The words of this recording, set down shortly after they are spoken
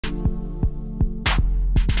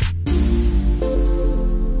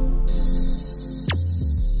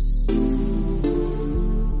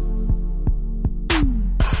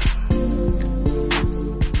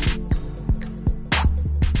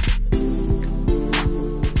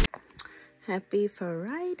Happy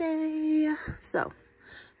Friday. So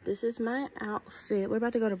this is my outfit. We're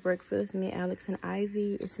about to go to breakfast, me, Alex, and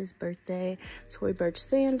Ivy. It's his birthday. Tory Burch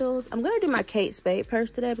sandals. I'm gonna do my Kate Spade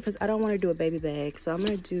purse today because I don't want to do a baby bag, so I'm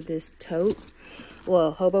gonna do this tote,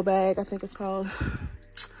 well, hobo bag I think it's called.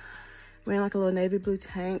 Wearing like a little navy blue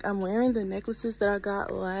tank. I'm wearing the necklaces that I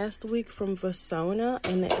got last week from Vasona,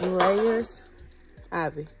 and it layers.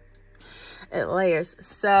 Ivy, it layers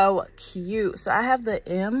so cute. So I have the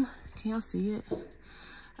M. Can y'all see it?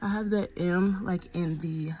 I have the M like in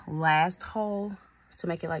the last hole to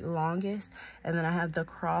make it like longest, and then I have the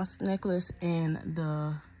cross necklace in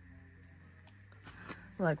the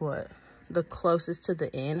the closest to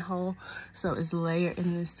the end hole. So it's layered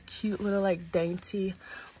in this cute little like dainty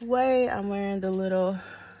way. I'm wearing the little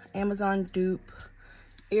Amazon dupe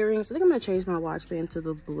earrings. I think I'm gonna change my watch band to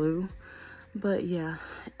the blue, but yeah,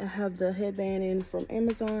 I have the headband in from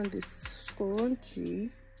Amazon. This scrunchie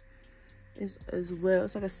is as well.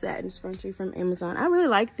 It's like a satin scrunchie from Amazon. I really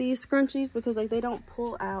like these scrunchies because like they don't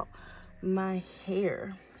pull out my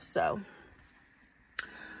hair. So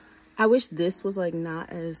I wish this was like not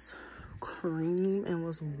as cream and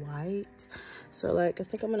was white. So like I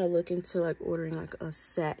think I'm gonna look into like ordering like a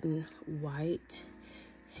satin white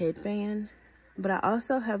headband. But I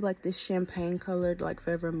also have like this champagne colored like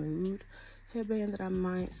Forever Mood headband that I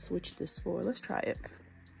might switch this for. Let's try it.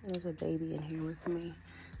 There's a baby in here with me.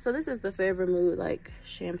 So this is the Forever Mood like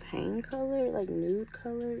champagne color, like nude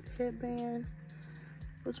colored headband.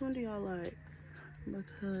 Which one do y'all like?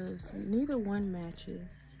 Because neither one matches.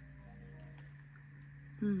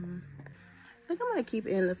 I think I'm gonna keep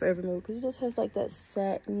in the Forever Mood because it just has like that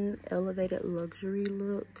satin elevated luxury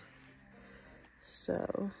look.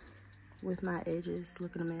 So with my edges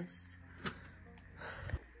looking a mess.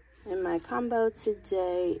 And my combo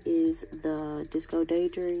today is the Disco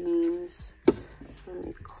Daydreams. Let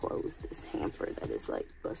me close this hamper that is like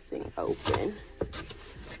busting open.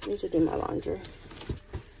 I need to do my laundry.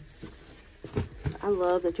 I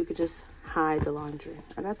love that you could just hide the laundry.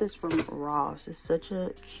 I got this from Ross. It's such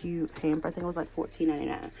a cute hamper. I think it was like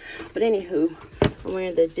 $14.99. But anywho, I'm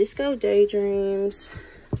wearing the Disco Daydreams,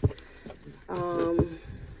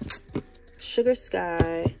 Sugar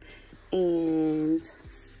Sky, and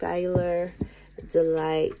Skylar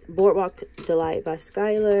Delight, Boardwalk Delight by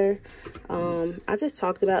Skylar. I just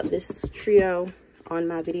talked about this trio on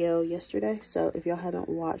my video yesterday. So if y'all haven't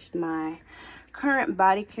watched my current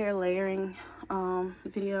body care layering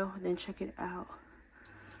video, then check it out.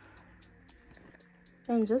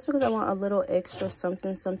 And just because I want a little extra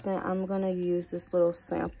something, I'm gonna use this little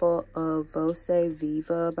sample of Voce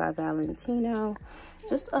Viva by Valentino.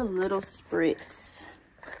 Just a little spritz,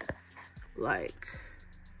 like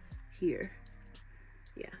here,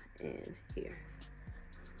 yeah, and here.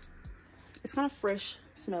 It's kind of fresh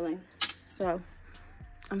smelling, so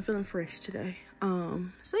I'm feeling fresh today.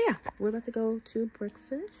 So yeah, we're about to go to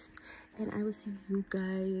breakfast, and I will see you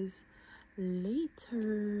guys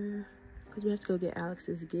later because we have to go get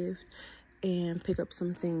Alex's gift and pick up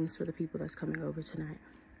some things for the people that's coming over tonight.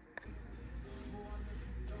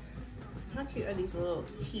 How cute are these little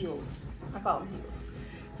heels? I call them heels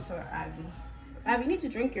for Ivy. Ivy, you need to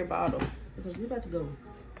drink your bottle because we're about to go,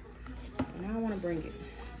 and I want to bring it.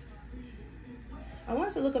 I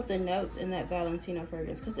wanted to look up the notes in that Valentino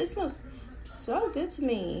fragrance because it smells so good to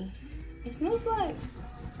me. It smells like,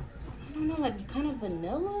 I don't know, like kind of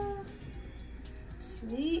vanilla,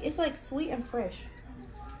 sweet. It's like sweet and fresh.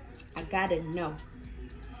 I gotta know.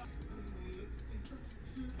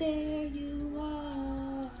 There you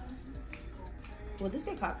are. Will this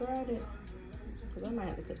get copyrighted? Because I might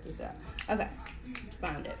have to cut this out. Okay,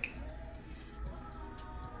 found it.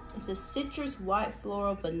 It's a citrus white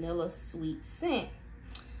floral vanilla sweet scent.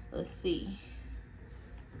 Let's see.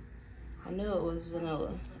 I knew it was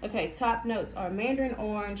vanilla. Okay, top notes are mandarin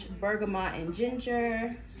orange, bergamot, and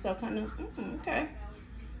ginger. So kind of, okay.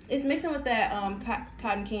 It's mixing with that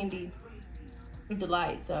cotton candy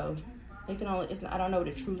delight. So it can only, I don't know what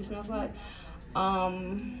it truly smells like.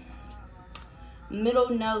 Middle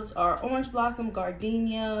notes are orange blossom,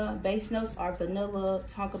 gardenia. Base notes are vanilla,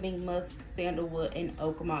 tonka bean musk, sandalwood, and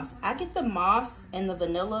oak moss. I get the moss and the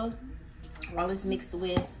vanilla all this mixed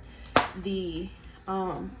with the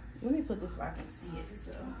let me put this where I can see it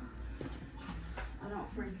so I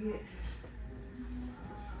don't forget.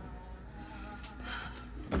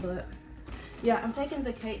 But yeah, I'm taking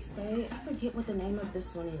the Kate Spade. I forget what the name of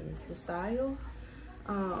this one is, the style.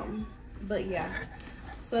 But yeah,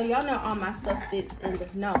 so y'all know all my stuff fits in the,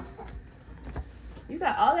 no, you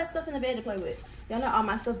got all that stuff in the bed to play with. Y'all know all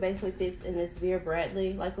my stuff basically fits in this Vera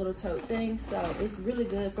Bradley like little tote thing. So it's really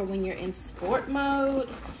good for when you're in sport mode.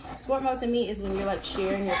 Sport mode to me is when you're like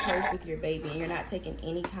sharing your purse with your baby and you're not taking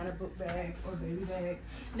any kind of book bag or baby bag.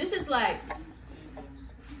 This is like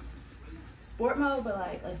sport mode, but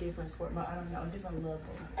like a different sport mode. I don't know, a different level.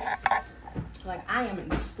 Like I am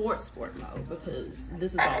in sport mode because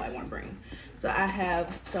this is all I want to bring. So I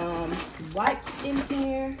have some wipes in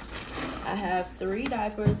here. I have 3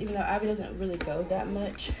 diapers, even though Ivy doesn't really go that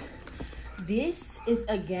much. This is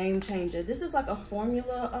a game changer. This is like a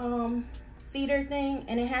formula feeder thing,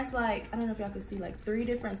 and it has like, I don't know if y'all can see, like 3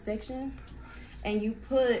 different sections, and you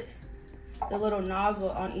put the little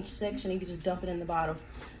nozzle on each section and you can just dump it in the bottle.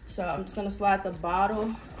 So I'm just gonna slide the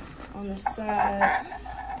bottle on the side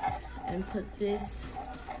and put this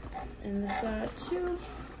in the side too.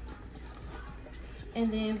 And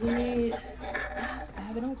then we need,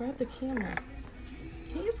 I don't grab the camera.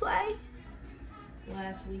 Can you play?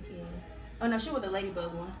 Last weekend. Oh no, she was the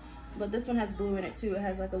ladybug one. But this one has blue in it too. It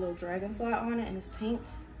has like a little dragonfly on it and it's pink.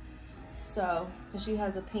 So, cause she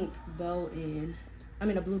has a pink bow in, I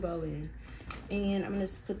mean a blue bow in. And I'm gonna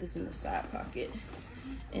just put this in the side pocket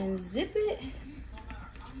and zip it.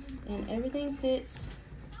 And everything fits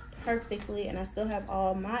perfectly. And I still have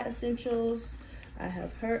all my essentials. I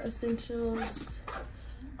have her essentials.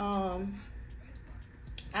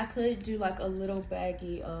 I could do like a little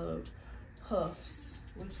baggie of puffs,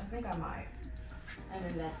 which I think I might, and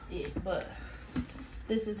then that's it. But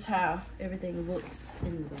this is how everything looks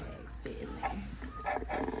in the bag, fit in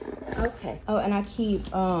there. Okay. Oh, and I keep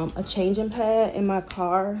a changing pad in my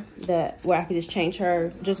car where I can just change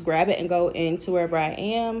her, just grab it and go into wherever I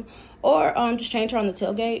am, or just change her on the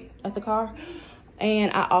tailgate at the car.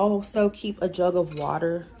 And I also keep a jug of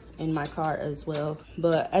water in my car as well.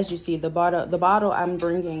 But as you see, the bottle I'm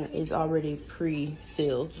bringing is already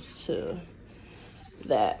pre-filled to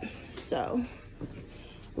that. So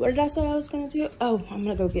what did I say I was gonna do? Oh, I'm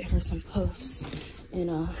gonna go get her some puffs in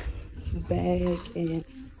a bag. And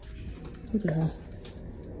look at her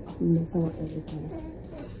messing with everything.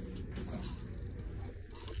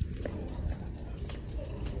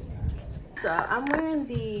 So I'm wearing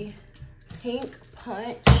the Pink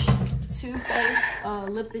Punch Too Faced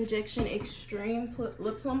Lip Injection Extreme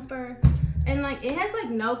Lip Plumper, and like it has like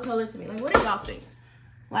no color to me. Like, what do y'all think?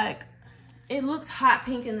 Like, it looks hot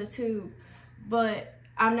pink in the tube, but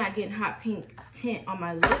I'm not getting hot pink tint on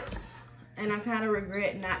my lips, and I kind of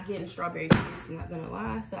regret not getting Strawberry Kiss, I'm not gonna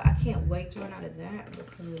lie. So I can't wait to run out of that,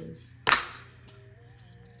 because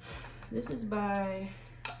this is by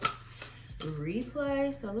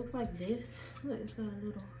Replay. So it looks like this. Look, it's got a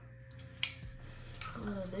little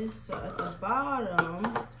this. So at the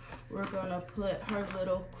bottom we're gonna put her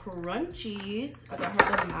little crunchies. I got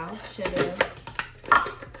her little mouth shadow.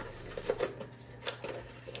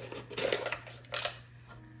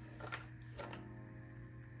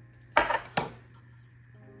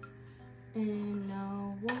 And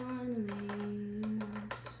no one leaves.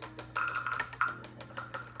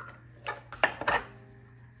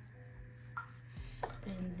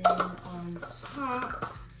 And then on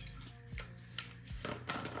top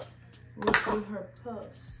we'll see her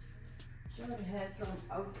puffs. She already had some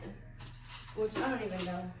open, which I don't even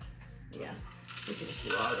know. Yeah, we can just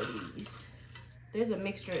do all of these. There's a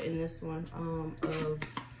mixture in this one of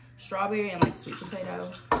strawberry and like sweet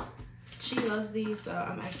potato. She loves these, so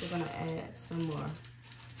I'm actually gonna add some more.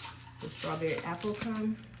 The strawberry apple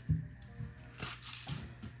crumb.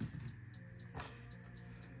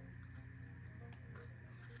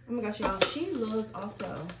 Oh my gosh, y'all, she loves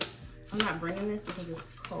also, I'm not bringing this because it's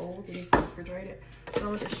cold, it is refrigerated, but I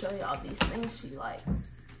want to show y'all these things she likes.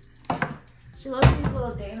 She loves these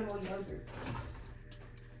little Danimal yogurts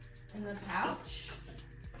in the pouch.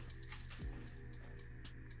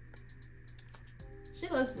 She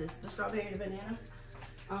loves this, the strawberry and banana.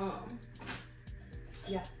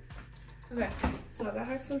 Yeah. Okay, so I got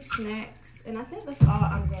her some snacks, and I think that's all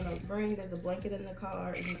I'm gonna bring. There's a blanket in the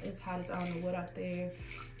car, and it's hot as I don't know what out there,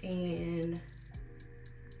 and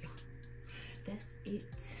that's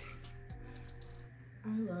it. I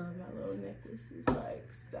love my little necklaces, like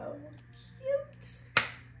so cute.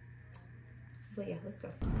 But yeah, let's go.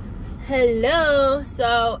 Hello.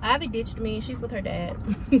 So Ivy ditched me. She's with her dad.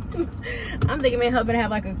 I'm thinking me and her gonna have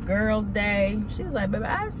like a girls' day. She was like, baby,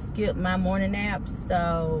 I skipped my morning nap,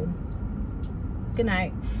 so good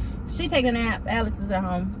night. She taking a nap. Alex is at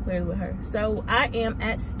home clearly with her. So I am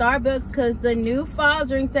at Starbucks because the new fall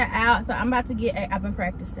drinks are out. So I'm about to get I've been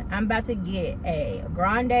practicing. I'm about to get a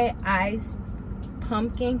grande iced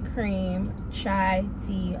pumpkin cream chai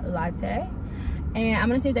tea latte. And I'm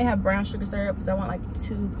gonna see if they have brown sugar syrup, because I want like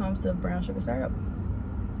 2 pumps of brown sugar syrup.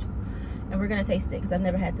 And we're gonna taste it, because I've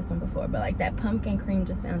never had this one before, but like that pumpkin cream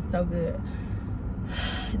just sounds so good.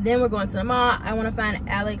 Then we're going to the mall. I want to find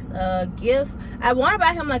Alex a gift. I want to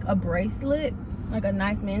buy him like a bracelet, like a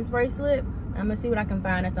nice men's bracelet. I'm gonna see what I can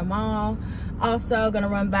find at the mall. Also gonna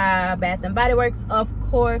run by Bath and Body Works, of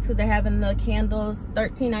course, because they're having the candles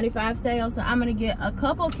 $13.95 sale. So I'm gonna get a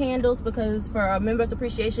couple candles, because for a members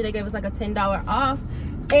appreciation they gave us like a $10 off.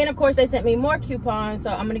 And of course they sent me more coupons,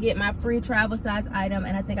 so I'm gonna get my free travel size item.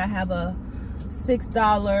 And I think I have a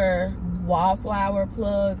 $6 wallflower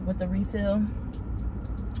plug with the refill.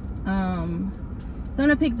 So I'm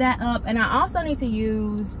gonna pick that up. And I also need to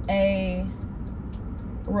use a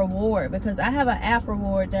reward, because I have an app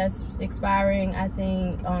reward that's expiring, I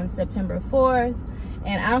think, on September 4th.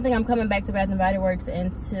 And I don't think I'm coming back to Bath and Body Works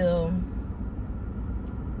until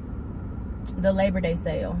the Labor Day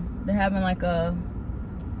sale. They're having like a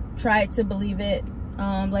try it to believe it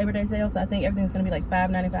Labor Day sale, so I think everything's gonna be like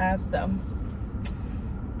 $5.95. so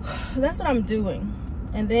that's what I'm doing.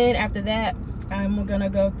 And then after that, I'm gonna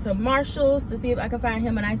go to Marshall's to see if I can find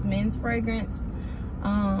him a nice men's fragrance.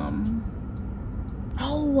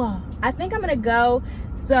 Oh, I think I'm gonna go,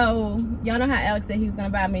 so y'all know how Alex said he was gonna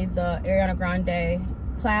buy me the Ariana Grande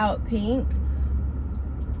Cloud Pink.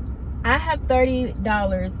 I have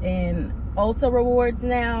 $30 in Ulta rewards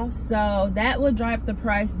now, so that will drop the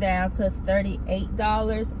price down to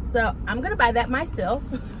 $38. So I'm gonna buy that myself.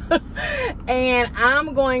 And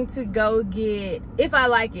I'm going to go get, if I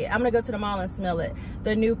like it, I'm gonna go to the mall and smell it,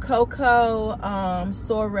 the new Cocoa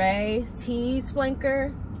Soirée Tease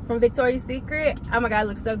flanker from Victoria's Secret. Oh my god, it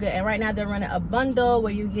looks so good. And right now they're running a bundle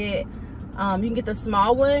where you get you can get the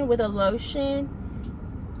small one with a lotion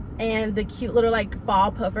and the cute little like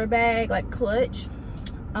fall puffer bag, like clutch,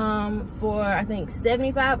 for I think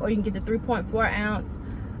 $75, or you can get the 3.4 ounce,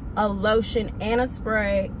 a lotion and a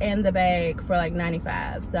spray and the bag for like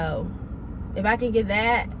 $95. So if I can get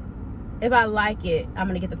that, if I like it, I'm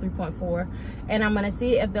gonna get the 3.4, and I'm gonna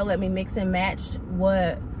see if they'll let me mix and match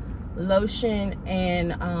what lotion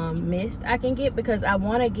and mist I can get, because I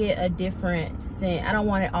want to get a different scent. I don't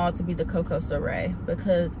want it all to be the Cocoa Soirée,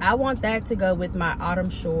 because I want that to go with my Autumn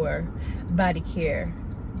Shore body care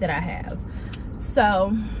that I have.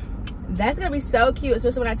 So that's gonna be so cute,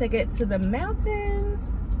 especially when I take it to the mountains.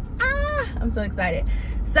 I'm so excited.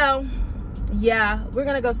 So yeah, we're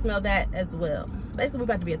gonna go smell that as well. Basically, we're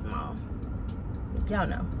about to be at the mall. Y'all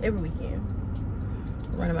know, every weekend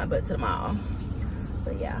running my butt to the mall.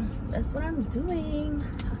 But yeah, that's what I'm doing.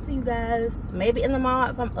 I'll see you guys maybe in the mall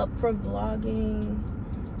if I'm up for vlogging.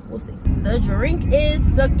 We'll see. The drink is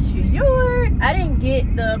secured. I didn't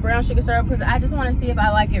get the brown sugar syrup because I just want to see if I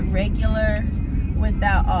like it regular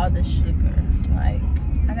without all the sugar. Like,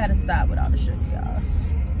 I gotta stop with all the sugar, y'all.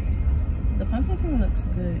 The pumpkin cream looks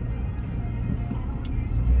good.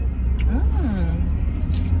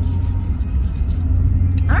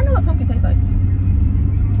 I don't know what pumpkin tastes like.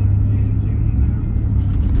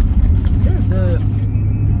 This is good.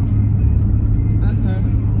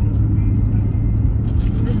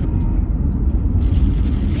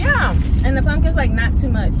 Yeah, and the pumpkin's like not too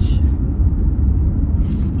much.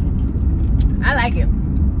 I like it.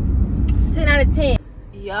 10 out of 10.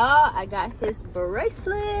 Y'all, I got his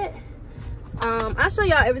bracelet. I'll show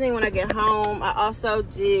y'all everything when I get home. I also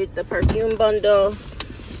did the perfume bundle,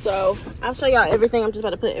 so I'll show y'all everything. I'm just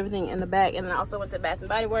about to put everything in the bag. And then I also went to Bath and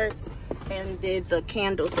Body Works and did the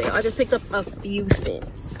candle sale. I just picked up a few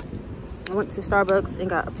scents. I went to Starbucks and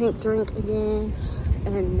got a pink drink again,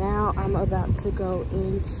 and now I'm about to go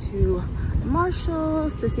into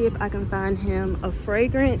Marshall's to see if I can find him a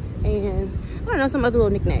fragrance and I don't know, some other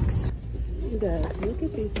little knickknacks. You guys, look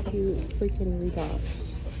at these cute freaking Reeboks.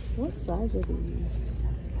 What size are these?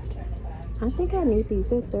 I think I need these.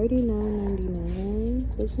 They're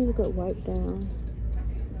 $39.99. They just need to get wiped down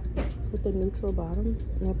with the neutral bottom,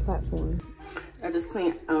 and they're platform. I just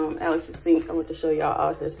cleaned Alex's sink. I want to show y'all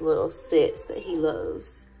all his little sets that he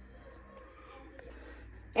loves.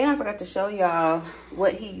 And I forgot to show y'all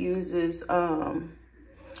what he uses,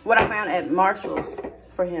 what I found at Marshall's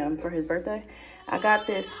for him for his birthday. I got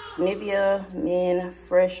this Nivea Men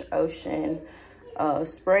Fresh Ocean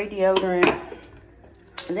spray deodorant.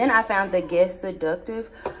 And then I found the Guess Seductive,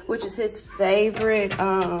 which is his favorite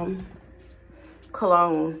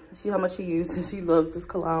cologne. See how much he uses. He loves this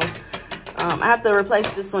cologne. I have to replace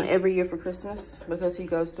this one every year for Christmas because he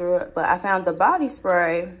goes through it. But I found the body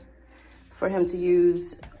spray for him to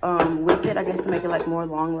use with it, I guess, to make it like more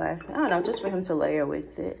long lasting. I don't know, just for him to layer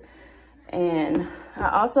with it. And I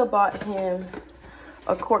also bought him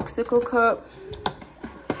a corksicle cup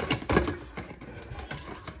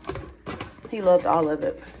He loved all of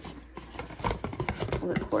it.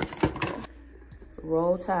 Look, corksicle.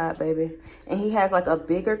 Roll Tide, baby. And he has like a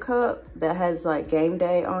bigger cup that has like game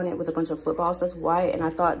day on it with a bunch of footballs that's white. And I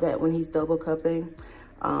thought that when he's double cupping,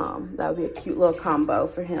 that would be a cute little combo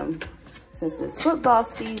for him since it's football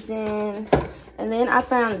season. And then I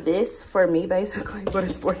found this for me, basically, but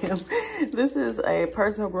it's for him. This is a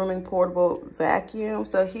personal grooming portable vacuum.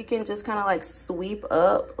 So he can just kind of like sweep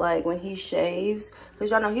up like when he shaves.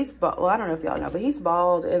 Because y'all know he's bald. Well, I don't know if y'all know, but he's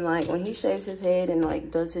bald. And like when he shaves his head and like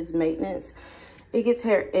does his maintenance, it gets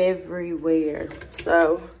hair everywhere.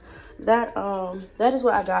 So that is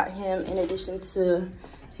what I got him, in addition to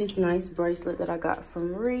his nice bracelet that I got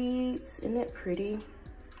from Reed's. Isn't it pretty?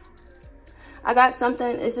 I got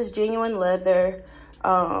something, this is genuine leather,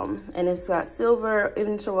 and it's got silver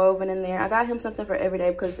interwoven in there. I got him something for every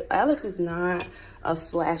day because Alex is not a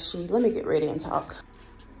flashy. Let me get ready and talk.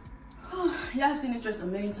 Y'all have seen this dress a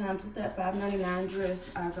million times. It's that $5.99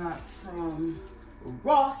 dress I got from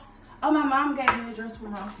Ross. Oh, my mom gave me a dress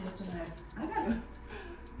from Ross yesterday. I got it.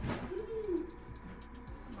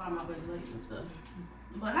 I'm always late and stuff.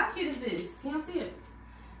 But how cute is this? Can y'all see it?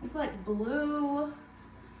 It's like blue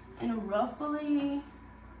and ruffly.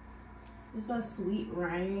 It's by Sweet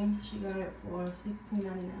Rain. She got it for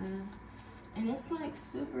 $16.99. And it's like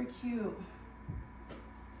super cute.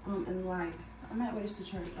 And like, I might wear this to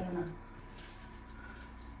church. I don't know.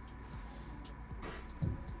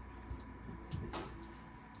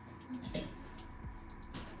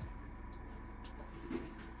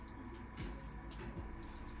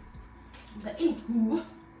 But anywho,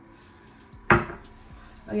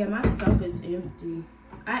 oh yeah, my soap is empty.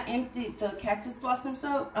 I emptied the Cactus Blossom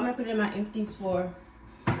soap. I'm gonna put it in my empties for,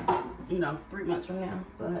 you know, 3 months from now.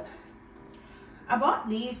 But I bought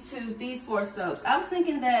these 4 soaps. I was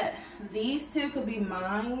thinking that these 2 could be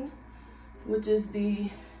mine, which is the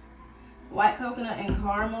white coconut and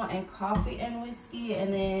caramel and coffee and whiskey.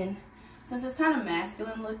 And then since it's kind of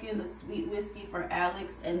masculine looking, the sweet whiskey for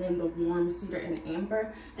Alex, and then the warm cedar and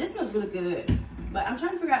amber. This smells really good, but I'm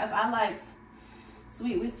trying to figure out if I like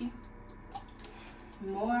sweet whiskey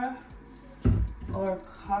more or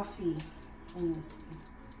coffee and whiskey.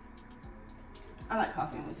 I like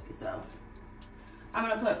coffee and whiskey, so I'm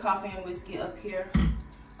gonna put coffee and whiskey up here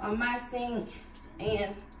on my sink.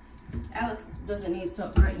 And Alex doesn't need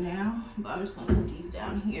soap right now, but I'm just gonna put these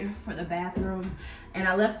down here for the bathroom. And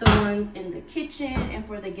I left the ones in the kitchen and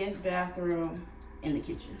for the guest bathroom in the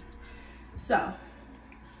kitchen. So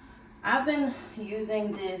I've been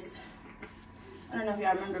using this, I don't know if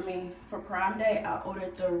y'all remember me, for Prime Day. I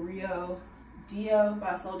ordered the Rio Dio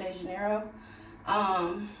by Sol de Janeiro.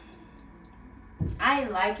 I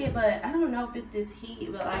like it, but I don't know if it's this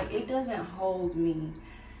heat, but like it doesn't hold me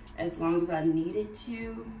as long as I need it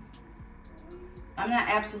to. I'm not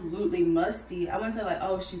absolutely musty. I wouldn't say like,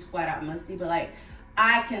 oh, she's flat out musty, but like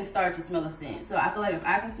I can start to smell a scent. So I feel like if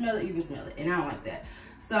I can smell it, you can smell it, and I don't like that.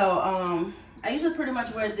 So I usually pretty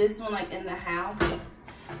much wear this one like in the house.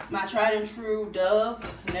 My tried and true Dove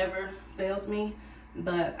never fails me,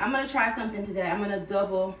 but I'm gonna try something today. I'm gonna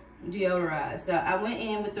double deodorize. So I went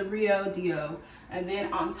in with the Rio Dio, and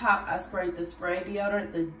then on top I sprayed the spray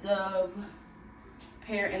deodorant, the Dove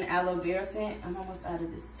pear and aloe vera scent. I'm almost out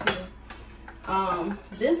of this too.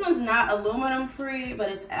 This one's not aluminum free, but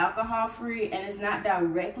it's alcohol free, and it's not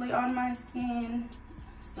directly on my skin.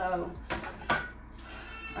 So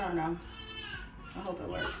I don't know. I hope it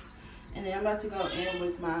works. And then I'm about to go in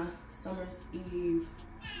with my Summer's Eve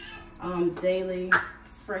daily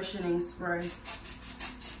freshening spray.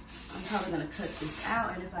 I'm probably gonna cut this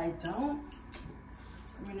out, and if I don't,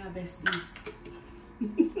 we're not besties.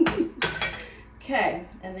 Okay,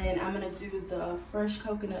 and then I'm gonna do the fresh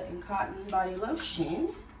coconut and cotton body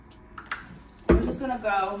lotion. We're just gonna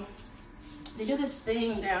go, they do this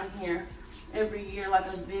thing down here every year, like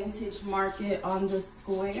a vintage market on the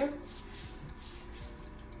square.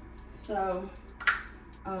 So,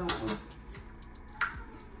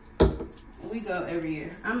 we go every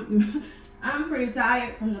year. I'm pretty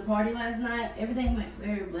tired from the party last night. Everything went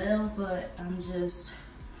very well, but I'm going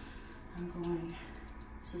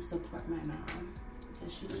to support my mom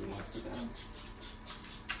because she really wants to go.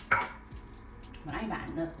 But I ain't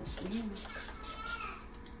buying nothing.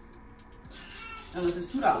 Unless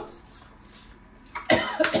it's $2.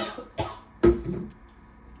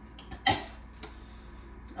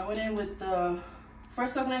 I went in with the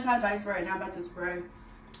first coconut and cotton body spray, and now I'm about to spray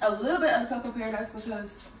a little bit of the Cocoa Paradise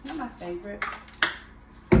because it's not my favorite.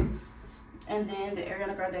 And then the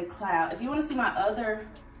Ariana Grande Cloud. If you want to see my other,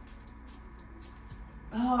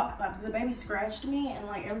 oh, the baby scratched me, and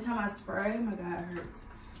like every time I spray, oh my God, it hurts.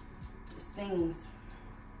 It stings.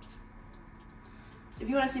 if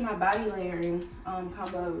you want to see my body layering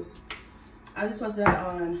combos, I just posted that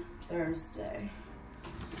on Thursday.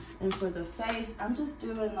 And for the face, I'm just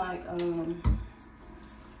doing like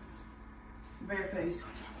bare face.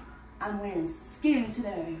 I'm wearing skin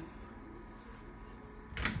today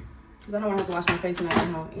because I don't want to have to wash my face when I get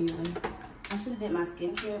home easily. I should have did my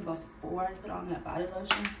skincare before I put on that body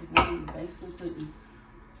lotion, because now I'm basically putting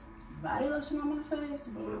body lotion on my face,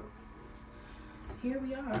 but here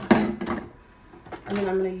we are. And then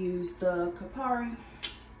I'm gonna use the Kapari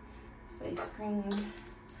face cream.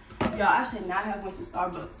 Y'all, I should not have went to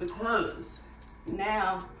Starbucks because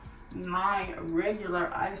now my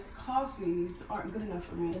regular iced coffees aren't good enough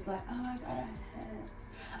for me. It's like, oh,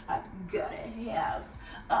 I gotta have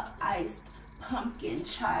a iced pumpkin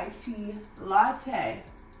chai tea latte.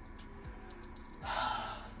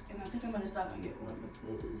 And I think I'm gonna stop and get one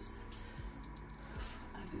because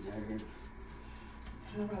I deserve it.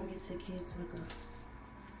 And I'll probably get the kids like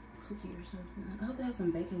a cookie or something. I hope they have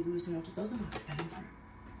some bacon gouda sandwiches. Those are my favorite.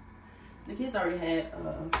 The kids already had,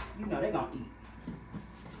 you know, they're gonna eat.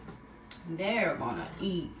 They're gonna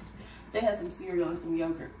eat. They had some cereal and some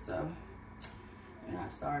yogurt, so they're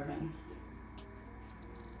not starving.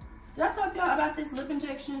 Did I talk to y'all about this lip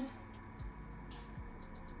injection?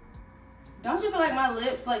 Don't you feel like my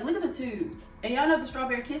lips, like, look at the tube. And y'all know the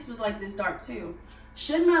Strawberry Kiss was like this dark too.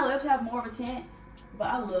 Shouldn't my lips have more of a tint? But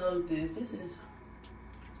I love this. This is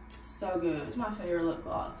so good. It's my favorite lip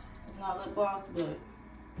gloss. It's not lip gloss, but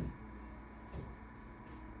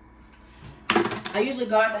I usually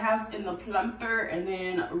go out the house in the plumper and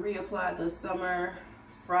then reapply the Summer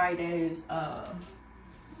Fridays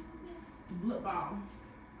lip balm.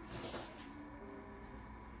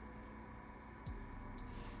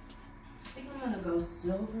 I think I'm gonna go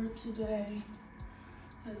silver today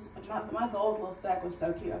because my gold little stack was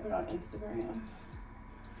so cute. I put it on Instagram.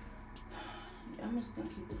 Yeah, I'm just gonna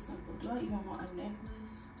keep it simple. Do I even want a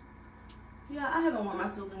necklace? Yeah, I haven't worn my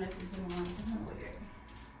silver necklace in a while, so I'm gonna wear it.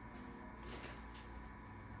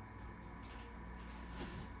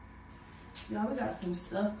 Y'all, we got some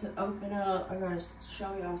stuff to open up. I gotta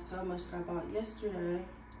show y'all so much that I bought yesterday.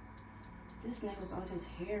 This necklace always has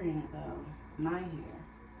hair in it though. My hair.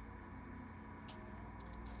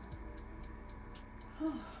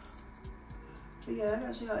 But yeah, I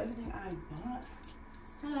gotta show y'all everything I bought.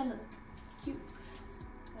 How do I look? Cute.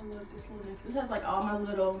 I love this little necklace. This has like all my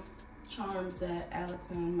little charms that Alex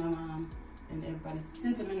and my mom and everybody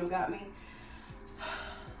sentimental got me.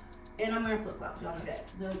 And I'm wearing flip-flops, y'all know that.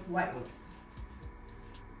 The white ones.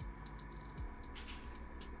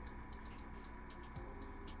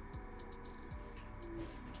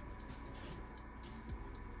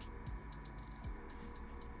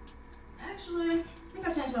 Actually, I think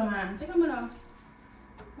I changed my mind. I think I'm gonna,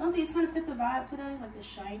 don't these kind of fit the vibe today? Like the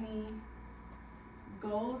shiny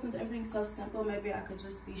gold, since everything's so simple, maybe I could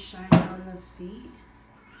just be shiny on the feet.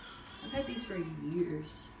 I've had these for years.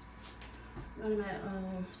 I'm at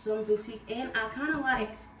some boutique, and I kind of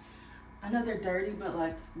like, I know they're dirty, but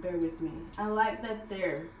like, bear with me. I like that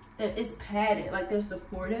that it's padded, like they're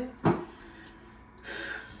supportive.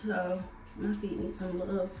 So my feet need some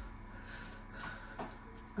love.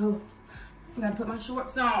 Oh, I forgot to put my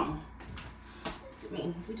shorts on. I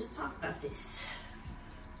mean, we just talked about this.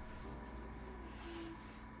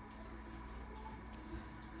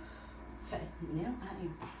 Okay, now I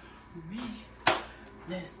am ready.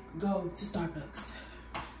 Let's go to Starbucks.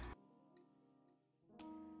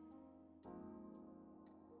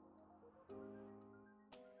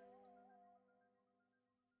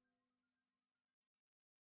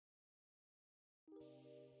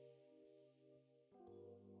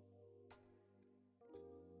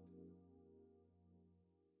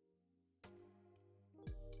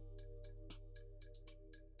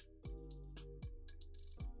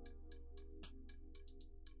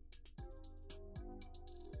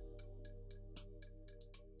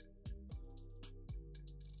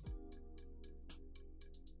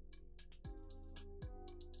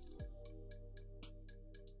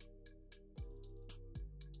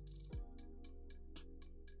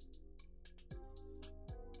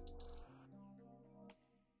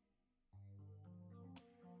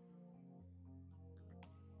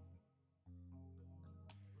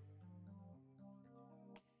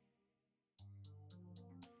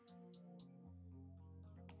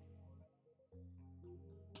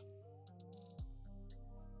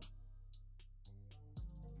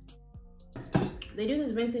 They do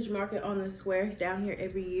this vintage market on the square down here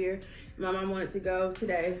every year. My mom wanted to go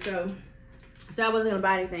today, so I wasn't gonna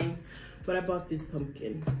buy anything, but I bought this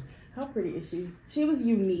pumpkin. How pretty is she? She was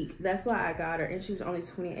unique. That's why I got her. And she was only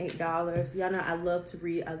 $28. Y'all know I love to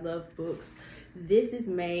read. I love books. This is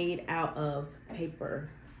made out of paper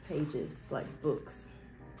pages, like books.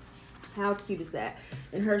 How cute is that?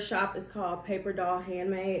 And her shop is called Paper Doll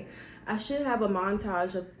Handmade. I should have a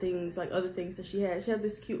montage of things, like other things that she had. She had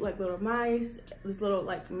this cute like little mice, this little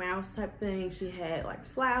like mouse type thing. She had like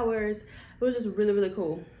flowers. It was just really, really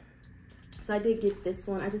cool. So I did get this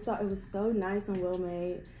one. I just thought it was so nice and well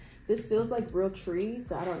made. This feels like real trees,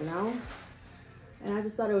 so I don't know. And I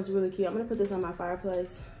just thought it was really cute. I'm gonna put this on my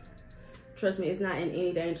fireplace. Trust me, it's not in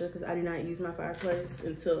any danger because I do not use my fireplace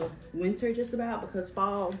until winter just about, because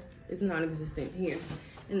fall is non-existent here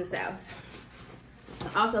in the South.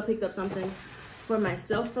 I also picked up something for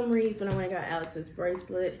myself from Reed's when I went and got Alex's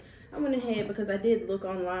bracelet. I went ahead because I did look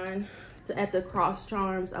online at the cross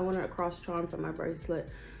charms. I wanted a cross charm for my bracelet.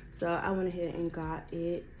 So I went ahead and got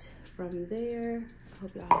it from there.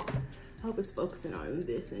 I hope it's focusing on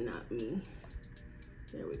this and not me.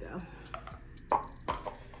 There we go.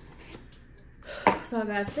 So I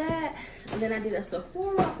got that, and then I did a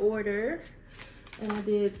Sephora order, and I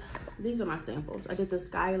did, these are my samples. I did the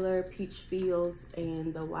Skylar Peach Fields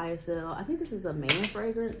and the YSL. I think this is a man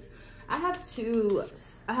fragrance. I have two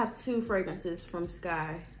fragrances from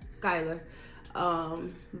Skylar.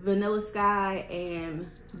 Vanilla Sky and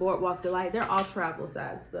Boardwalk Delight. They're all travel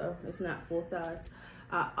size though. It's not full size.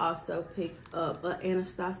 I also picked up an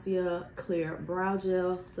Anastasia Clear Brow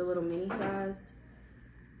Gel, the little mini size.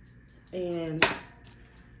 And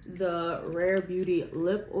the Rare Beauty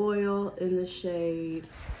Lip Oil in the shade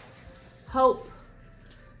Hope.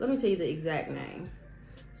 Let me tell you the exact name.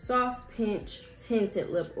 Soft Pinch Tinted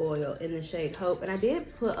Lip Oil in the shade Hope. And I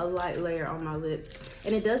did put a light layer on my lips.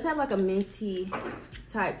 And it does have like a minty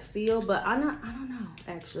type feel, but I don't know,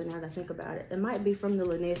 actually, now that I think about it. It might be from the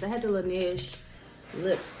Laneige. I had the Laneige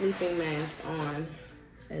lip sleeping mask on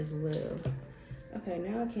as well. Okay,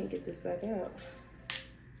 now I can't get this back out.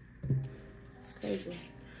 It's crazy.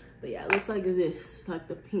 But yeah, it looks like this, like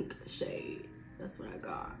the pink shade. That's what I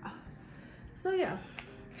got. So yeah.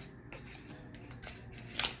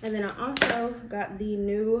 And then I also got the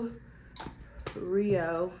new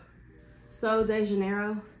Rio So de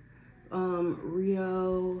Janeiro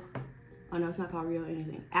Rio, oh no, it's not called Rio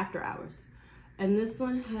anything, After Hours. And this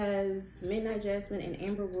one has Midnight Jasmine and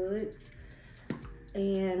Amber Woods.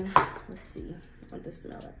 And let's see, I want to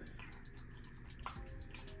smell it.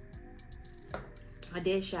 I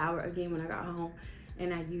did shower again when I got home,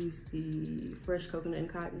 and I used the fresh coconut and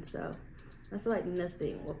cotton, so I feel like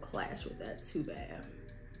nothing will clash with that too bad.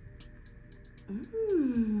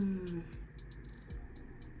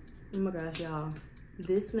 Oh my gosh, y'all.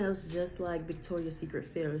 This smells just like Victoria's Secret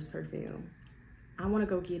Fearless perfume. I want to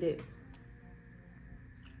go get it.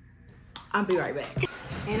 I'll be right back.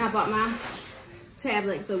 And I bought my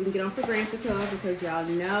tablet so we can get on for Grantica, because y'all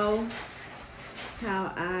know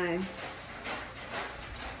how I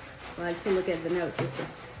like to look at the notes and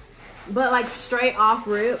stuff. But like straight off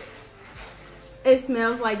rip, it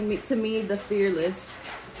smells like, to me, the Fearless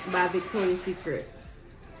by Victoria's Secret.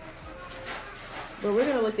 But we're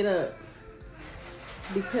gonna look it up,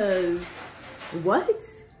 because what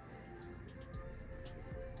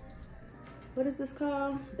is this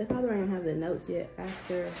called? They probably don't even have the notes yet.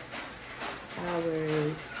 After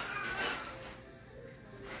Hours.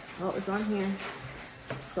 Oh, it's on here.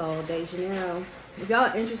 So de Janeiro. If y'all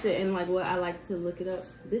are interested in like what I like to look it up,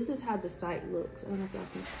 this is how the site looks. I don't know if y'all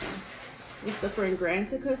can see. It's the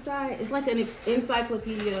Fragrantica site. It's like an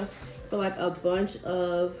encyclopedia for like a bunch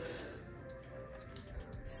of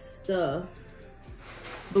stuff.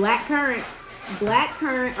 Blackcurrant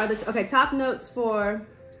are the, okay, top notes for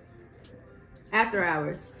After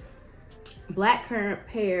Hours. Blackcurrant,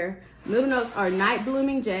 pear. Middle notes are night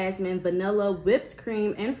blooming jasmine, vanilla, whipped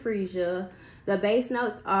cream, and freesia. The base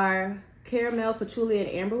notes are caramel, patchouli,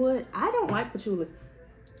 and amberwood. I don't like patchouli.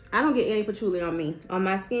 I don't get any patchouli on me. On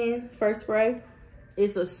my skin, first spray,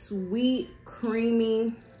 it's a sweet,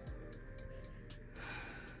 creamy,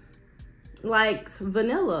 like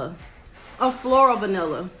vanilla. A floral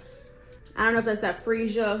vanilla. I don't know if that's that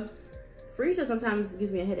freesia. Freesia sometimes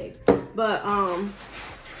gives me a headache. But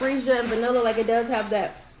freesia and vanilla, like it does have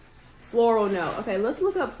that floral note. Okay, let's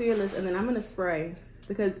look up Fearless, and then I'm gonna spray,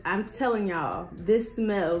 because I'm telling y'all, this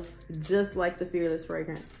smells just like the Fearless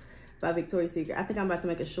fragrance by Victoria's Secret. I think I'm about to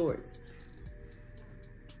make a shorts.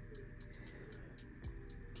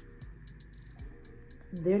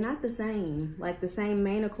 They're not the same. Like the same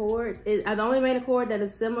main accords. The only main accord that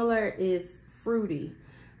is similar is fruity.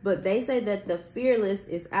 But they say that the Fearless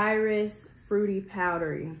is iris, fruity,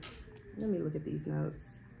 powdery. Let me look at these notes,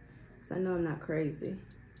 because I know I'm not crazy.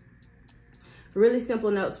 Really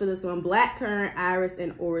simple notes for this one. Black currant, iris,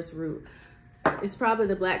 and orris root. It's probably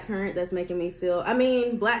the black currant that's making me feel, I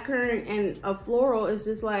mean, black currant and a floral is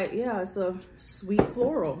just like, yeah, it's a sweet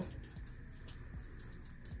floral.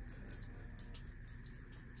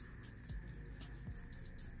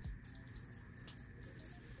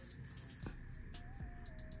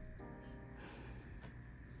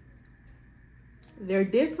 They're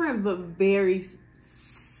different, but very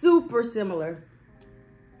super similar.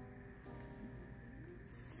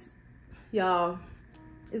 Y'all,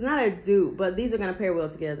 it's not a dupe, but these are gonna pair well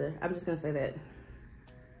together. I'm just gonna say that.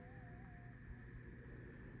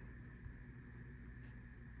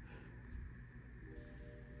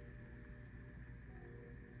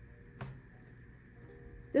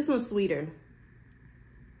 This one's sweeter.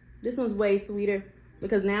 This one's way sweeter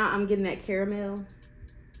because now I'm getting that caramel.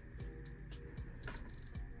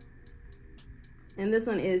 And this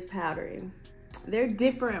one is powdery. They're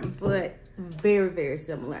different, but very, very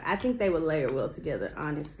similar. I think they would layer well together,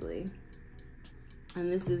 honestly.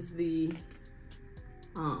 And this is the,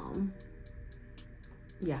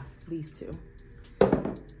 yeah, these two.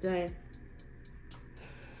 Dang.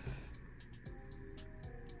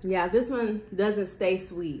 Yeah, this one doesn't stay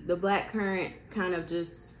sweet. The black currant kind of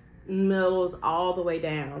just mellows all the way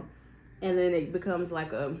down. And then it becomes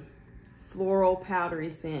like a floral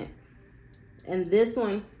powdery scent. And this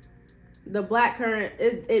one, the black currant,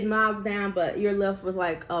 it miles down, but you're left with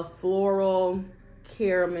like a floral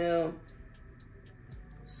caramel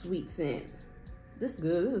sweet scent. This is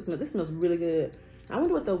good. This smells really good. I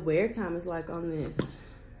wonder what the wear time is like on this.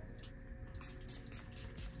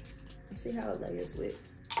 Let's see how it layers with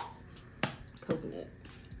coconut,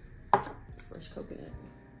 fresh coconut.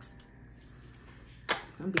 I'm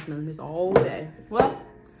gonna be smelling this all day. Well,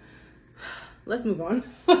 let's move on.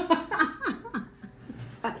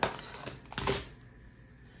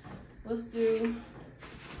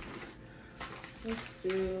 Let's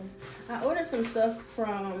do, I ordered some stuff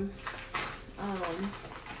from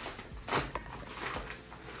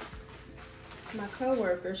my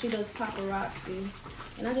coworker. She does paparazzi,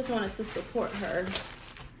 and I just wanted to support her.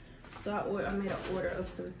 So I made an order of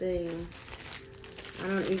some things. I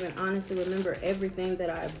don't even honestly remember everything that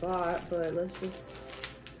I bought, but let's just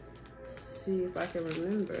see if I can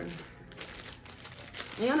remember.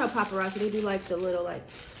 And y'all know paparazzi, they do like the little, like,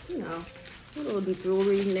 you know, little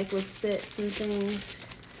jewelry necklace sets and things.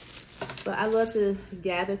 But I love to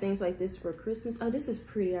gather things like this for Christmas. Oh, this is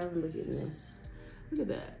pretty. I remember getting this. Look at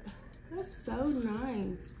that. That's so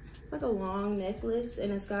nice. It's like a long necklace,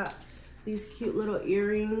 and it's got these cute little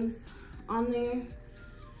earrings on there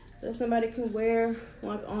that somebody can wear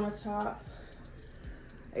like on a top.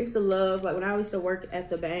 I used to love, like when I used to work at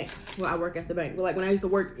the bank, well, I work at the bank, but like when I used to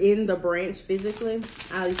work in the branch physically,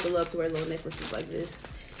 I used to love to wear little necklaces like this.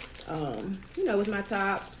 You know, with my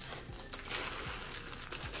tops.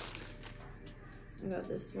 I got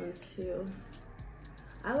this one too.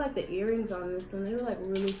 I like the earrings on this one. They were like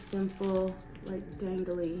really simple, like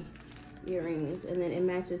dangly earrings. And then it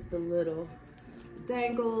matches the little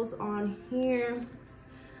dangles on here.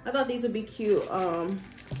 I thought these would be cute to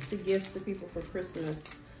gift to people for Christmas.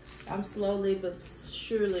 I'm slowly but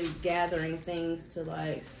surely gathering things to,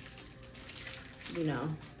 like, you know,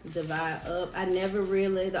 divide up. I never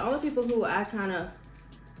really, the only people who I kind of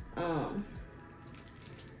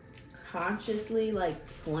consciously like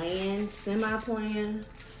semi-plan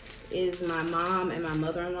is my mom and my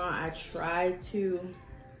mother-in-law. I try to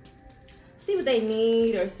see what they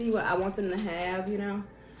need or see what I want them to have, you know.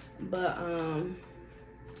 But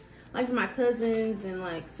like for my cousins and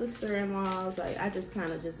like sister-in-laws, like I just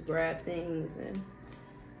kind of just grab things and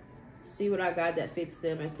see what I got that fits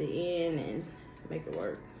them at the end and make it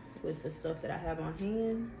work with the stuff that I have on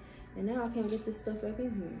hand. And now I can't get this stuff back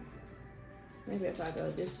in here. Maybe if I go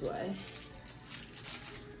this way.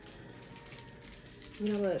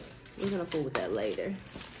 You know what? We're gonna fool with that later.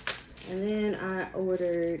 And then I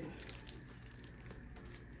ordered,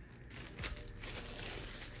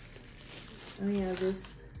 oh yeah,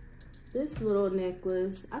 this little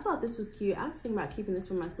necklace. I thought this was cute. I was thinking about keeping this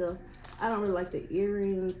for myself. I don't really like the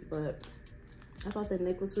earrings, but I thought the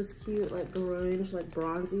necklace was cute, like grunge, like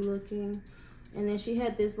bronzy looking. And then she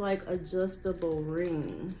had this like adjustable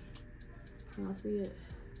ring. Can y'all see it?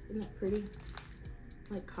 Isn't that pretty?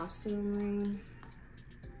 Like costume ring.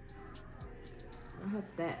 I have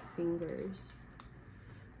fat fingers.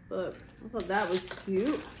 But I thought that was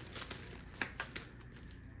cute.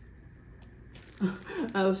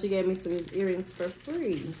 Oh, she gave me some earrings for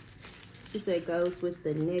free. She said goes with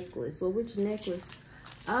the necklace. Well, which necklace?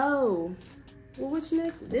 Oh, well, which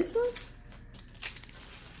necklace? This one?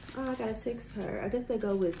 Oh, I gotta text her. I guess they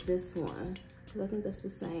go with this one. because I think that's the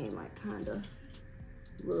same, like, kind of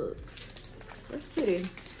look. That's pretty.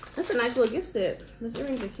 That's a nice little gift set. Those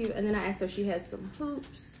earrings are cute. And then I asked her if she had some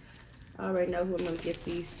hoops. I already know who I'm gonna gift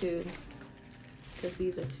these to, because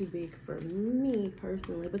these are too big for me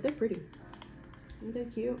personally, but they're pretty. Aren't they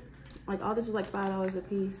cute? Like, all this was like $5 a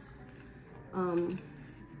piece.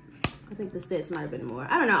 I think the sets might have been more.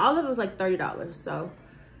 I don't know. All of it was like $30. So,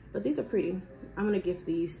 but these are pretty. I'm gonna gift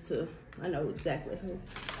these to, I know exactly who.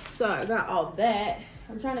 So I got all that.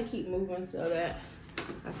 I'm trying to keep moving so that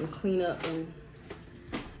I can clean up and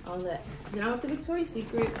all that. Then I went to Victoria's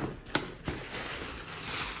Secret.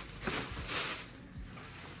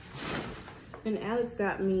 And Alex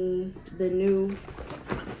got me the new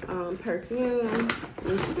perfume,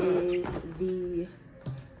 which is the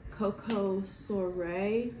Coco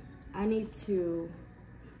Soirée. I need to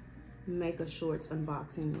make a shorts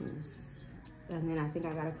unboxing this. And then I think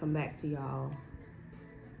I gotta come back to y'all.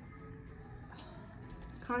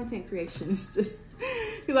 Content creation is just,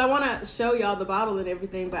 because I wanna show y'all the bottle and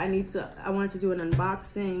everything, but I wanted to do an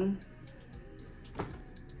unboxing.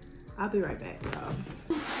 I'll be right back, y'all.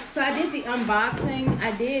 So I did the unboxing.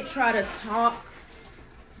 I did try to talk.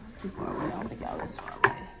 Not too far away. I don't think y'all this far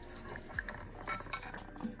away.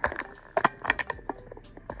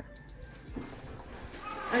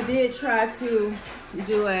 I did try to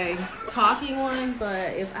do a talking one,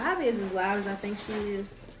 but if Ivy is as loud as I think she is,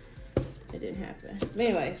 it didn't happen. But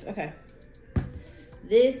anyways, okay.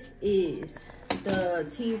 This is the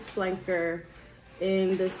Tease flanker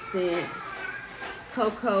in the scent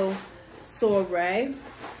Coco Soirée.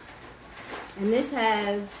 And this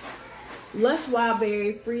has lush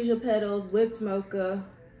wildberry, freesia petals, whipped mocha.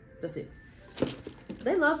 That's it.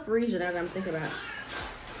 They love freesia now that I'm thinking about it.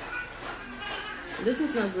 This one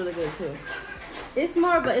smells really good too. It's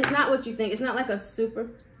more, but it's not what you think. It's not like a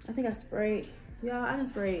super, I think I sprayed, y'all, I done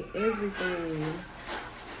sprayed everything.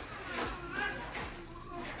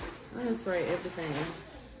 I done sprayed everything.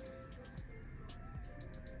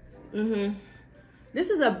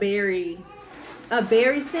 This is a berry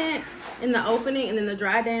scent in the opening, and then the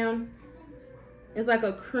dry down is like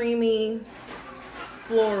a creamy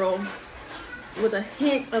floral with a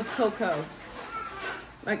hint of cocoa.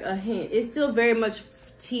 Like a hint. It's still very much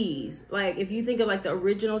Tease. Like if you think of like the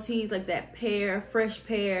original Tease, like that pear, fresh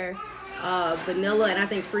pear, vanilla, and I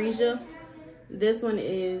think freesia. This one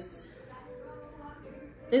is,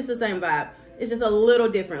 it's the same vibe. It's just a little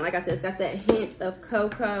different. Like I said, it's got that hint of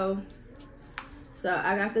cocoa. So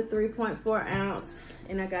I got the 3.4 ounce,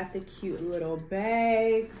 and I got the cute little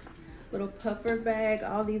bag, little puffer bag.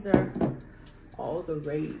 All these are all the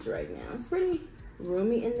rage right now. It's pretty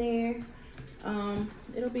roomy in there.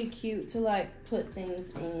 It'll be cute to like put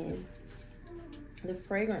things in. The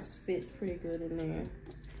fragrance fits pretty good in there.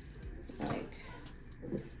 Like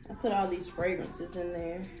I put all these fragrances in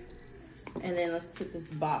there, and then let's put this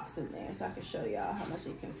box in there so I can show y'all how much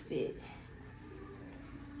it can fit.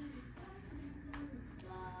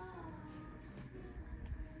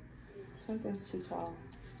 Something's too tall.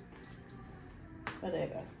 Oh, there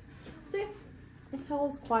you go. See, it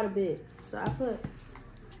holds quite a bit. So I put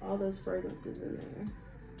all those fragrances in there.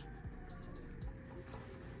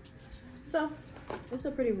 So it's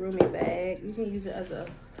a pretty roomy bag. You can use it as a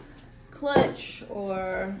clutch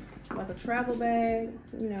or like a travel bag,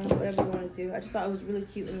 you know, whatever you want to do. I just thought it was really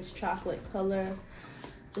cute in this chocolate color,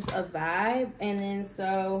 just a vibe. And then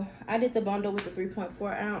so I did the bundle with the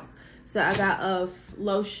 3.4 ounce. So I got a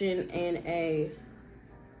lotion and a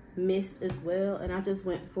mist as well. And I just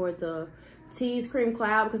went for the Tease Cream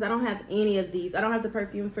Cloud because I don't have any of these. I don't have the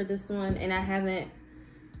perfume for this one, and I haven't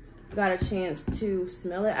got a chance to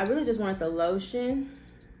smell it. I really just wanted the lotion,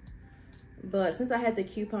 but since I had the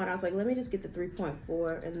coupon, I was like, let me just get the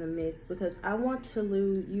 3.4 and the mist because I want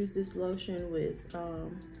to use this lotion with, are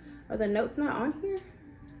the notes not on here?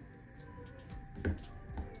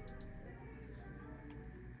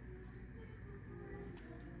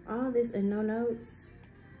 All this and no notes.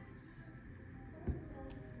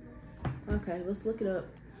 Okay, let's look it up.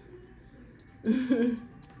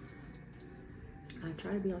 I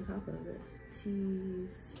try to be on top of it. Tease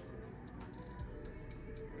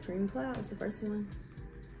Cream Cloud is the first one.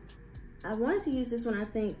 I wanted to use this one, I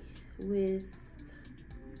think, with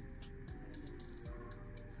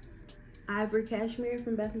Ivory Cashmere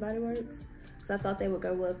from Bath & Body Works. So I thought they would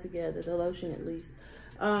go well together, the lotion at least.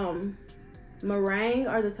 Meringue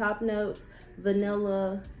are the top notes.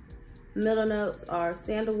 Vanilla, middle notes are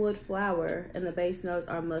sandalwood flower, and the base notes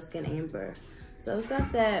are musk and amber. So it's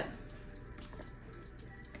got that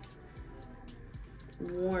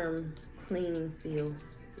warm, cleaning feel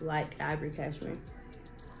like Ivory Cashmere,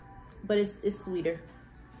 but it's sweeter.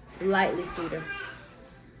 lightly sweeter.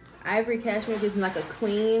 Ivory Cashmere gives me like a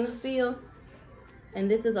clean feel. And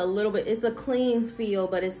this is a little bit, it's a clean feel,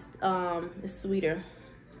 but it's sweeter.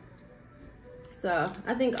 So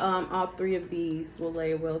I think all three of these will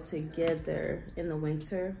lay well together in the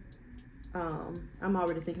winter. I'm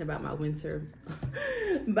already thinking about my winter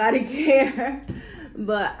body care,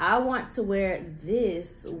 but I want to wear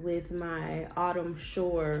this with my Autumn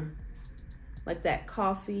Shore, like that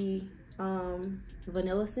coffee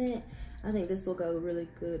vanilla scent. I think this will go really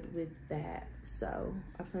good with that. So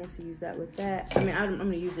I plan to use that with that. I mean, I'm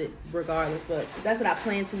gonna use it regardless, but that's what I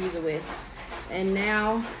plan to use it with. And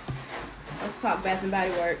now let's talk Bath and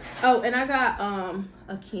Body Works. Oh, and I got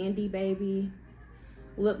a Candy Baby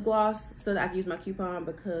lip gloss so that I can use my coupon,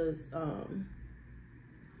 because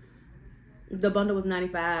the bundle was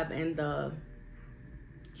 $95 and the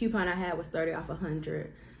coupon I had was 30 off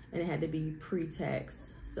 100, and it had to be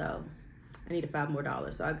pre-tax. So I needed $5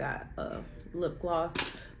 more. So I got a lip gloss.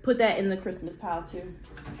 Put that in the Christmas pile too.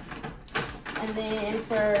 And then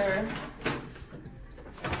for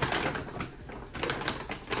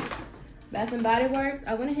Bath and Body Works,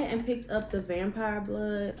 I went ahead and picked up the Vampire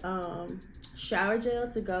Blood shower gel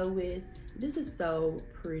to go with. This is so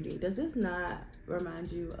pretty. Does this not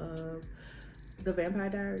remind you of the Vampire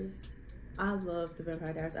Diaries? I love the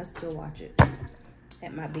Vampire Diaries. I still watch it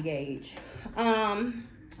at my big age.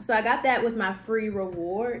 So I got that with my free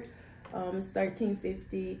reward. It's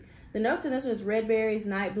 $13.50. The notes in this one is red berries,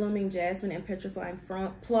 night blooming jasmine, and petrifying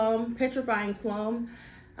plum.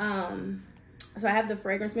 So I have the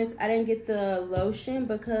fragrance mist. I didn't get the lotion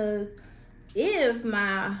because if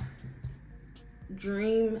my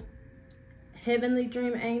Heavenly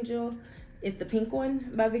Dream Angel, if the pink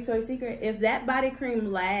one by Victoria's Secret, if that body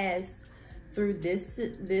cream lasts through this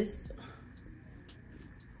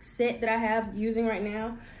set that I have using right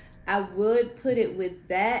now, I would put it with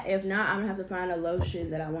that. If not, I'm gonna have to find a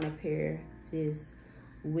lotion that I want to pair this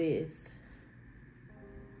with.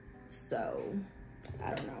 So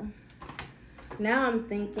I don't know. Now I'm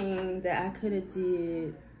thinking that I could have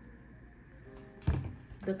did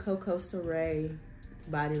the Coco Soirée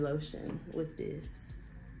body lotion with this,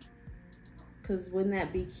 because wouldn't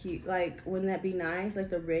that be cute? Like, wouldn't that be nice?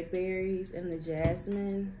 Like the red berries and the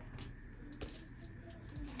jasmine.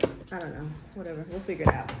 I don't know, whatever, we'll figure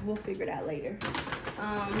it out. We'll figure it out later.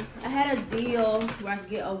 I had a deal where I could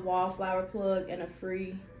get a wallflower plug and a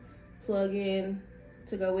free plug-in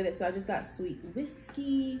to go with it. So I just got sweet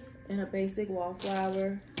whiskey and a basic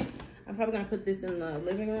wallflower. I'm probably gonna put this in the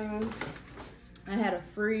living room. I had a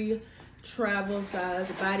free travel size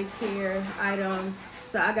body care item.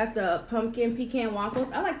 So I got the pumpkin pecan waffles.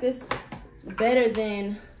 I like this better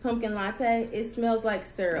than pumpkin latte. It smells like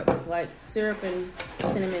syrup and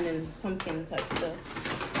cinnamon and pumpkin type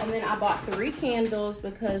stuff. And then I bought 3 candles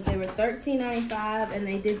because they were $13.95, and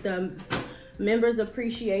they did the members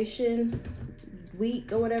appreciation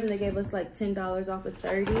week or whatever, and they gave us like $10 off of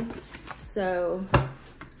 30. So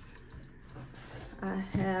I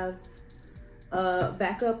have a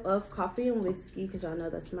backup of coffee and whiskey, because y'all know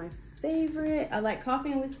that's my favorite. I like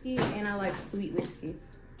coffee and whiskey, and I like sweet whiskey.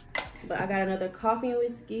 But I got another coffee and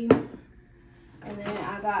whiskey. And then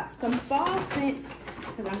I got some fall scents,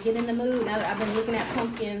 because I'm getting in the mood. Now that I've been looking at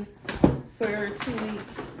pumpkins for 2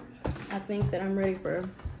 weeks, I think that I'm ready for,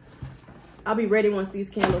 I'll be ready once these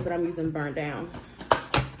candles that I'm using burn down.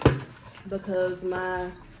 Because my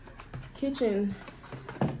kitchen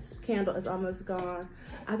candle is almost gone.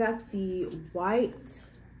 I got the white,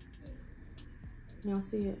 y'all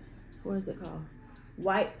see it? What is it called?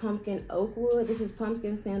 White pumpkin oak wood. This is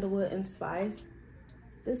pumpkin, sandalwood, and spice.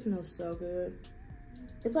 This smells so good.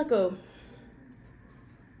 It's like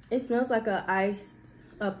it smells like a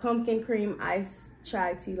pumpkin cream iced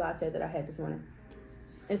chai tea latte that I had this morning.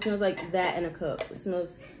 It smells like that in a cup. It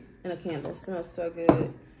smells in a candle. It smells so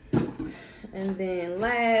good. And then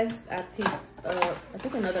last, I picked up, I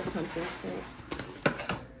think, another pumpkin scent.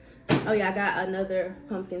 Oh yeah, I got another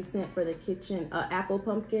pumpkin scent for the kitchen. Apple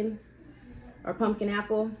pumpkin, or pumpkin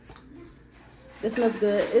apple. This smells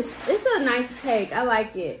good. It's a nice take. I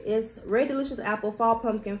like it. It's Red Delicious Apple, Fall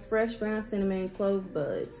Pumpkin, Fresh Ground Cinnamon, Clove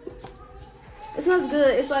Buds. It smells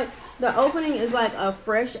good. It's like the opening is like a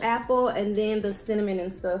fresh apple, and then the cinnamon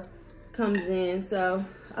and stuff comes in. So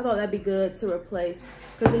I thought that'd be good to replace,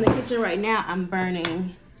 because in the kitchen right now I'm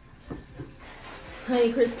burning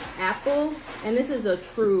Honeycrisp apple, and this is a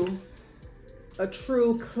true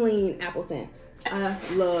clean apple scent. I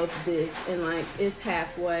love this, and like it's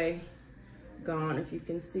halfway gone, if you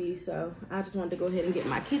can see. So I just wanted to go ahead and get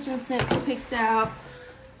my kitchen scents picked out.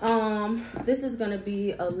 This is gonna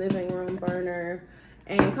be a living room burner,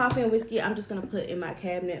 And coffee and whiskey, I'm just gonna put in my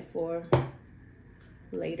cabinet for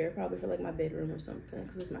later, probably for like my bedroom or something,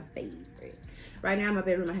 because it's my favorite. Right now in my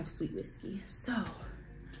bedroom I have sweet whiskey. So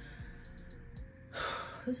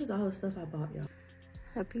this is all the stuff I bought, y'all.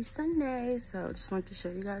 Happy Sunday. So just wanted to show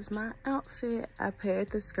you guys my outfit. I paired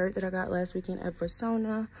the skirt that I got last weekend at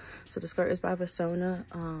Versona. So the skirt is by Versona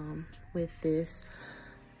with this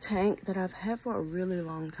tank that I've had for a really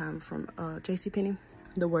long time from JCPenney,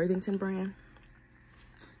 the Worthington brand.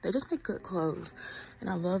 They just make good clothes, and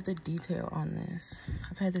I love the detail on this.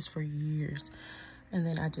 I've had this for years. And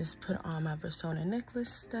then I just put on my Versona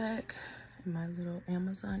necklace stack and my little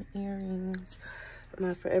Amazon earrings,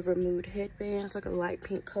 my Forever Mood headband. It's like a light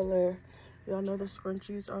pink color. Y'all know the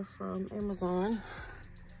scrunchies are from Amazon.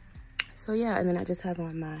 So yeah, and then I just have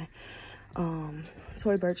on my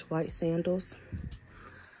Tory Burch white sandals.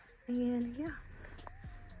 And yeah,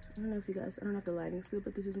 I don't know if you guys, I don't know if the lighting's good,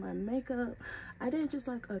 but this is my makeup. I did just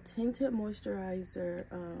like a tinted moisturizer.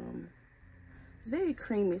 It's very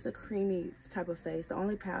creamy. It's a creamy type of face. The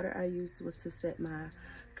only powder I used was to set my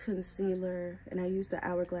concealer, and I used the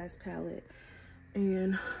Hourglass palette.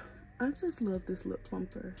 And I just love this lip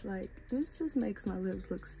plumper. Like, this just makes my lips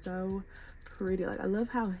look so pretty. Like, I love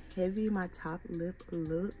how heavy my top lip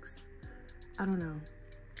looks. I don't know.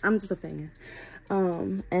 I'm just a fan.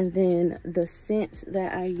 And then the scents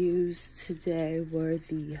that I used today were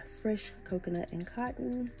the fresh coconut and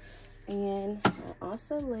cotton. And I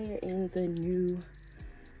also layer in the new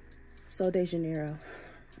Sol de Janeiro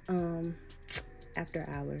After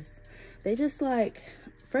Hours. They just like,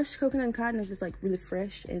 fresh coconut and cotton is just like really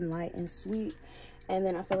fresh and light and sweet. And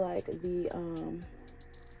then I feel like the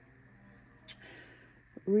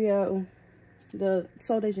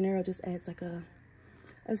Sol de Janeiro just adds like a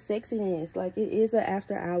sexiness. Like, it is an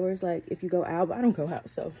after hours, like if you go out, but I don't go out,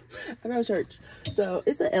 so I go to church. So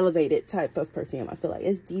it's an elevated type of perfume. I feel like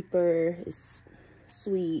it's deeper, it's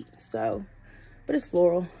sweet, so, but it's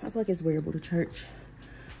floral. I feel like it's wearable to church.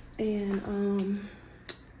 And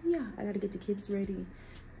yeah, I gotta get the kids ready.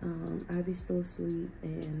 Ivy's still asleep,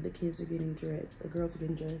 and the kids are getting dressed, the girls are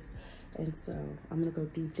getting dressed, and so I'm gonna go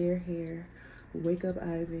do their hair, wake up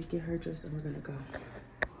Ivy, get her dressed, and we're gonna go.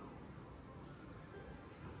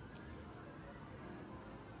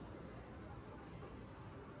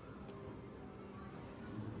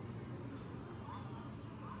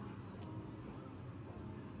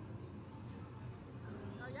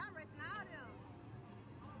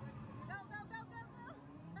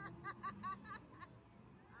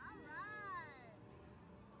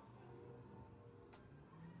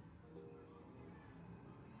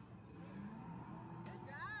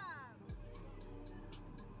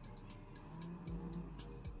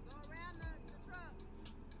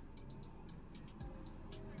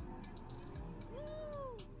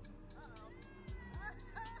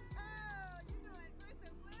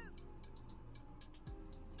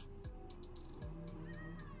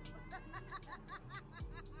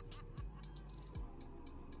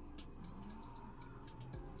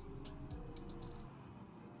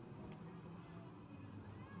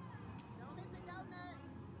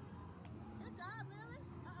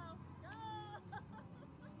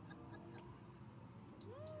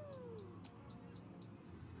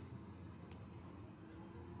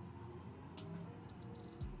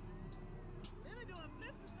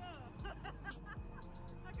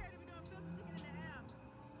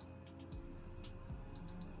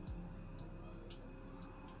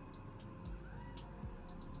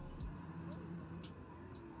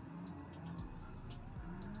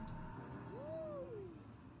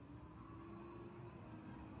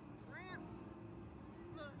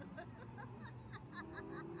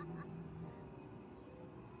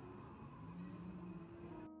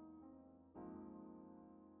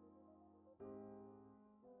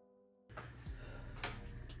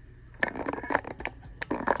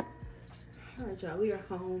 All right, y'all, we are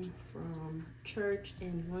home from church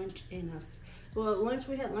and lunch and lunch,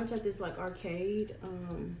 we had lunch at this like arcade.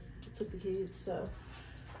 Took the kids, so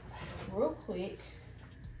real quick.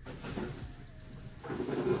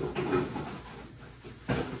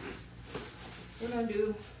 We're gonna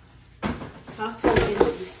do Costco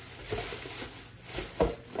empties.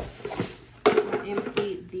 I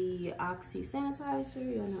emptied the Oxy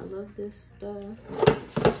sanitizer. Y'all know I love this stuff.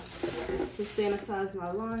 To sanitize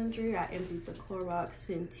my laundry, I emptied the Clorox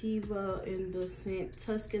Scentiva in the scent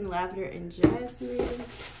Tuscan Lavender and Jasmine.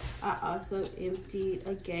 I also emptied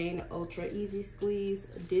again Ultra Easy Squeeze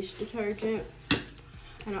dish detergent,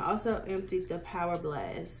 and I also emptied the Power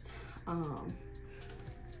Blast. You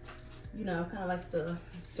know, kind of like the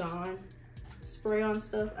Dawn spray on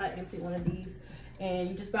stuff. I emptied one of these, and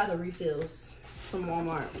you just buy the refills from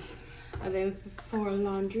Walmart. And then for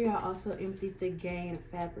laundry, I also emptied the Gain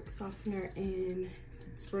fabric softener in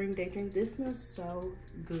Spring Daydream. This smells so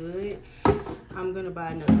good. I'm gonna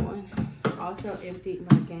buy another one. Also emptied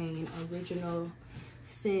my Gain original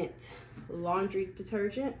scent laundry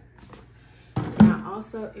detergent. And I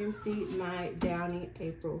also emptied my Downy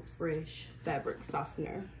April Fresh fabric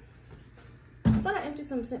softener. I thought I emptied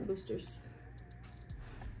some scent boosters.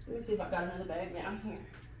 Let me see if I got another bag down here.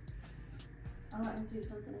 Oh, I emptied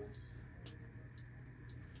something else.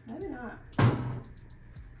 Maybe not.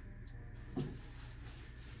 I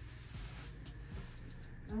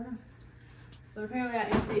don't know. But apparently I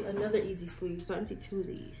emptied another Easy Squeeze, so I emptied 2 of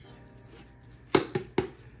these.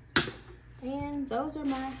 And those are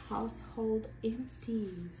my household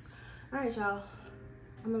empties. All right, y'all.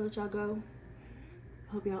 I'm gonna let y'all go.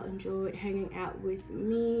 Hope y'all enjoyed hanging out with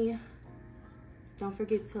me. Don't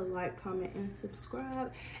forget to like, comment, and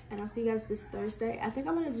subscribe. And I'll see you guys this Thursday. I think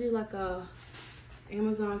I'm gonna do like a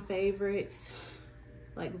Amazon favorites,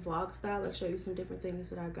 like vlog style. I'll show you some different things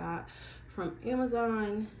that I got from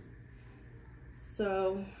Amazon.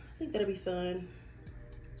 So I think that'll be fun.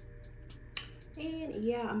 And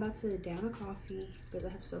yeah, I'm about to down a coffee because I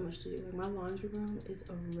have so much to do. Like, my laundry room is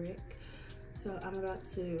a wreck. So I'm about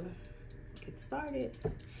to get started.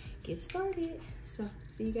 So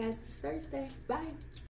see you guys this Thursday. Bye.